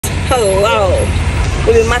Oh wow.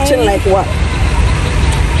 We'll be matching like what?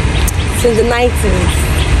 Since the 90s.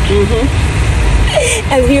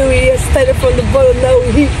 And here we started from the bottom, now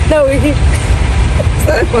we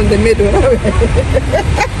started from the middle.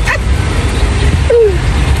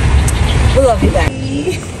 We love you guys.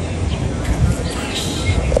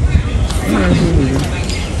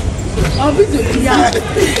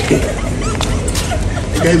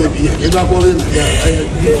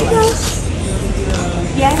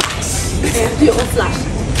 Yes. Do your own flash.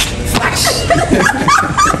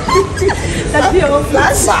 That's your own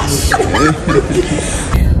flash.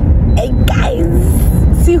 Hey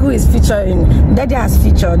guys, see who is featuring. Daddy has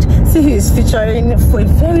featured. See who is featuring for a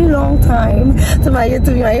very long time. So my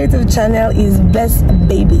YouTube channel is Best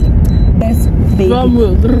Baby. Best Baby.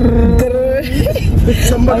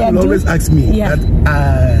 Somebody will always ask me that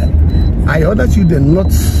I ordered you the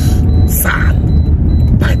not sad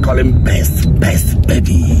by calling best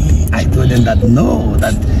baby. I told them that no,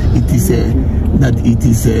 that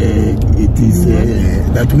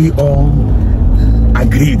that we all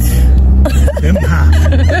agreed.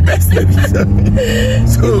 Best baby.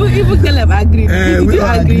 So even Caleb agreed. We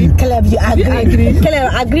all agreed. Caleb, you agree.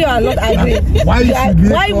 Caleb, agree or not agree?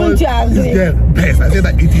 Why won't you agree? Best. I said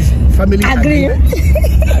that it is family agreed.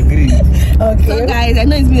 Okay. So guys, I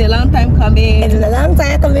know it's been a long time coming. It's a long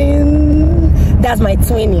time coming. That's my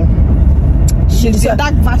twinnie. She's the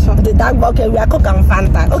dark version. The dark. Okay, we are Coke and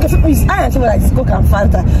Fanta. Okay, so I am like Coke and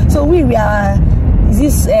Fanta. So we are. Is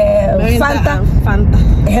this Fanta? Fanta.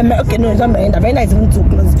 Okay, no, it's not Miranda. Miranda is even too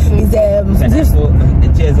close. Is this?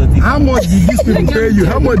 How much did these people pay you?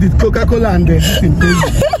 How much did Coca-Cola and the thing pay you?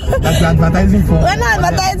 That's advertising for. We're not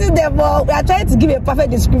advertising them, but we are trying to give a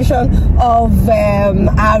perfect description of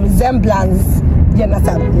our resemblance.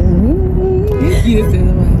 Jonathan.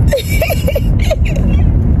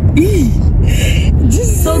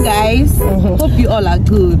 So guys, hope you all are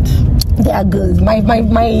good. They are good. My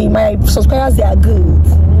subscribers, they are good.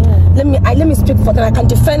 Let me speak for them. I can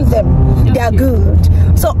defend them. They are good.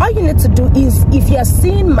 So all you need to do is, if you are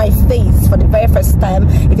seeing my face for the very first time,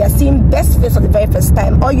 if you are seeing Best face for the very first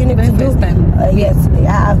time, all you need to do,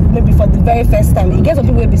 maybe for the very first time, you get some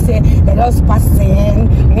people will be saying they're just passing,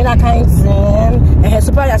 you're not kind of and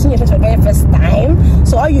so probably seeing your face for the very first time.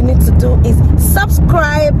 So all you need to do is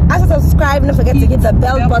subscribe. As you subscribe, don't forget to hit the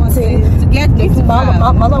bell button. To get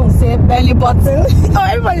Mama will say belly button. Oh,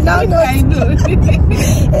 everybody now knows. I know.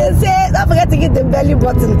 Don't forget to hit the belly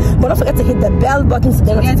button, but don't forget to hit the bell button to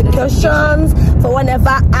get notifications for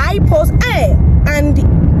whenever I post. And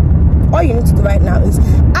all you need to do right now is,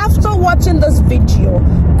 after watching this video,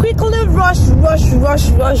 quickly rush to Best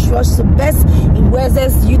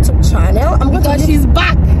Iweze's YouTube channel. Because she's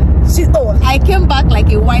back. I came back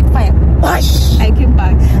like a white fire. Hush! I came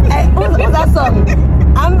back. What's that song?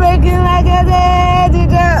 I'm breaking like a dead.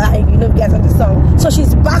 You know, guys on the song. So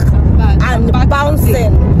she's back and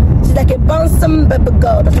bouncing. She's like a bouncing baby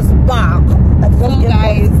girl that is back. So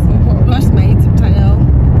guys, watch my YouTube channel.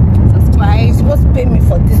 Subscribe. You're supposed to pay me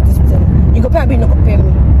for this thing. You go pay me, you not go pay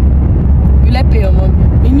me. You let pay your mom.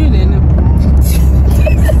 You knew that.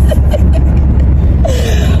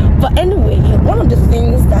 But anyway, one of the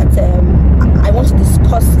things that I want to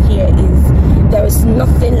discuss here is there is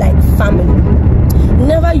nothing like family.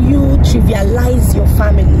 Never you trivialize your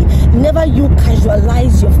family. Never you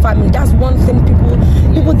casualize your family. That's one thing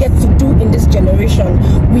people get to do in this generation.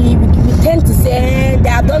 We tend to say they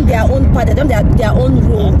have done their own part, they have done their own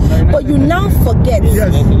role. But you now forget.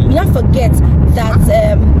 You now forget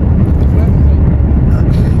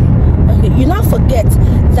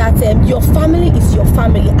that your family is your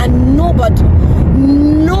family, and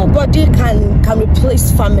nobody can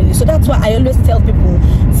replace family. So that's why I always tell people,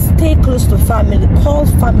 stay close to family, call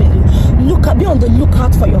family, be on the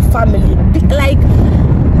lookout for your family. Like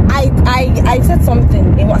I said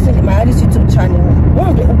something in my other YouTube channel. One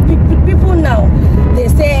of the people now, they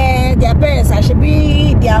say their parents should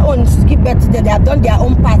be their own to give birth to them. They have done their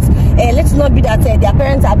own part. Let's not be that their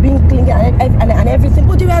parents are being clean and everything,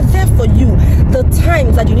 but they were there for you the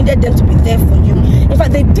times that you needed them to be there for you. In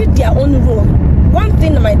fact, they did their own role. One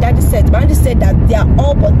thing that my daddy said that they are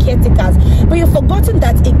all but caretakers, but you've forgotten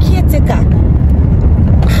that a caretaker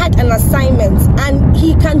had an assignment and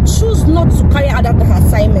he can choose not to carry out that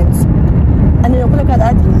assignment. And then look at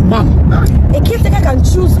that, a caretaker can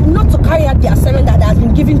choose not to carry out the assignment that has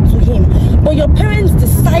been given to him. But your parents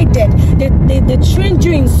decided, they trained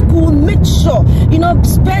you in school, made sure,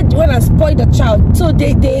 spared one and spoiled the child. So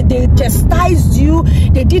they chastised you,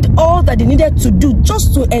 they did all that they needed to do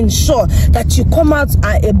just to ensure that you come out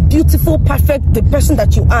a beautiful, perfect, the person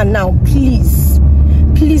that you are now. Please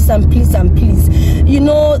please and please and please, you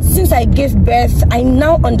know, since I gave birth, I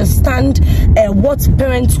now understand what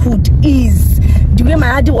parenthood is. The way my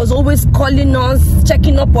daddy was always calling us,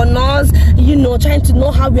 checking up on us, you know, trying to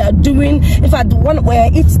know how we are doing. If I do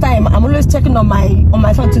each time, I'm always checking on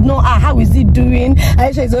my phone to know how is he doing.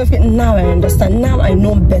 I say, now I understand. Now I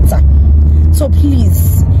know better. So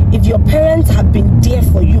please, if your parents have been there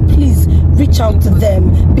for you, please reach out to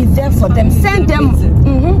them. Be there for them. Send them.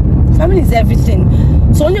 Family is everything.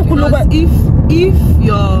 So only if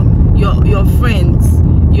your friends,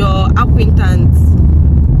 your acquaintance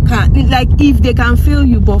can, like, if they can fail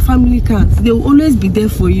you but family can't, they will always be there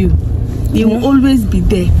for you. They will always be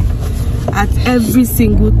there at every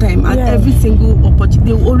single time, at every single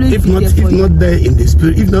opportunity. They will always be there for you. If not there in the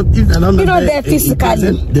spirit, if they're not there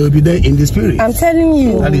physically, they will be there in the spirit. I'm telling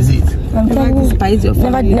you. That is it. Never despise your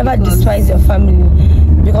family. Never despise your family.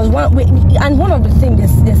 Because one of the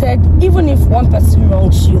things they said, even if one person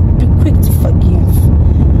wrongs you, be quick to forgive.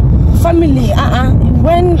 Family,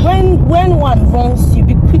 when one wrongs you,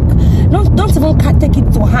 be quick. Don't even take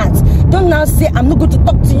it to heart. Don't now say, I'm not going to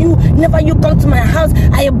talk to you. Never you come to my house.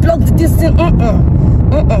 I blocked this thing.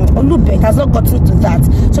 Olube has not gotten to that.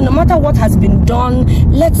 So no matter what has been done,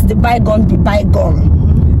 let the bygone be bygone.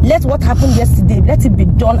 Let what happened yesterday, let it be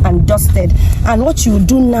done and dusted. And what you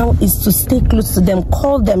do now is to stay close to them.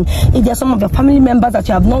 Call them. If there are some of your family members that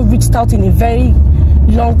you have not reached out in a very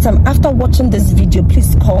long time, after watching this video,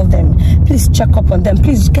 please call them. Please check up on them.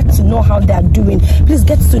 Please get to know how they are doing. Please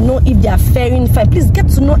get to know if they are faring fine. Please get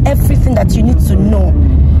to know everything that you need to know.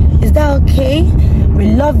 Is that okay?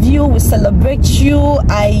 We love you. We celebrate you.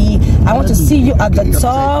 I want to see you at the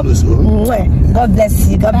top. God bless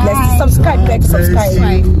you. God bless you. Subscribe, Greg.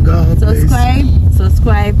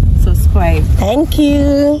 Subscribe. Subscribe. Thank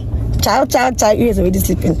you. Ciao, ciao, ciao. He is already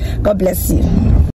sleeping. God bless you.